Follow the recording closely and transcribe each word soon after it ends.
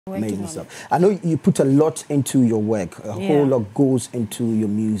Amazing stuff. I know you put a lot into your work. A whole lot goes into your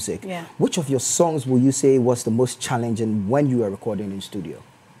music. Yeah. Which of your songs will you say was the most challenging when you were recording in studio?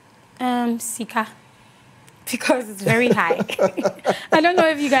 Sika. Because it's very high. I don't know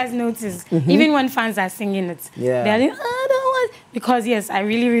if you guys noticed. Even when fans are singing it, they're like, I don't want... Because, yes, I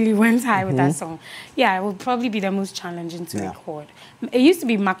really, really went high with that song. Yeah, it would probably be the most challenging to record. It used to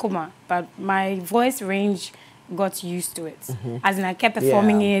be Makoma, but my voice range got used to it. As in, I kept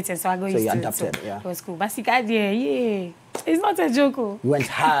performing it, and so I got used to it. So it was cool. But Sika, it's not a joke. You went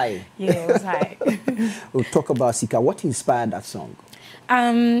high. Yeah, it was high. We'll talk about Sika. What inspired that song?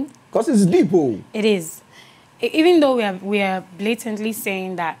 Because it's deep. It is. Even though we are blatantly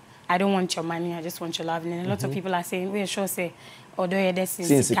saying that I don't want your money, I just want your love, and then a lot of people are saying, we are sure say,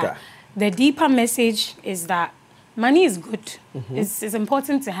 the deeper message is that money is good. It's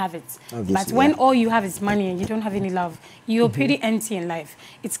important to have it. Obviously, but when all you have is money and you don't have any love, you're pretty empty in life.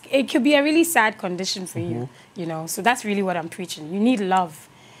 It could be a really sad condition for you, you know. So that's really what I'm preaching. You need love.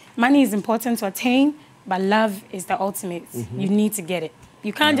 Money is important to attain, but love is the ultimate. You need to get it.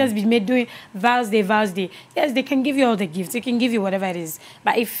 You can't just be made doing vows day, vows day. Yes, they can give you all the gifts. They can give you whatever it is.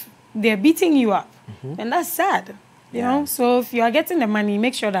 But if they're beating you up, then that's sad. You know? So if you are getting the money,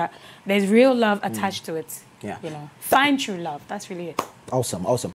 make sure that there's real love attached to it. You know? Find true love. That's really it. Awesome, awesome.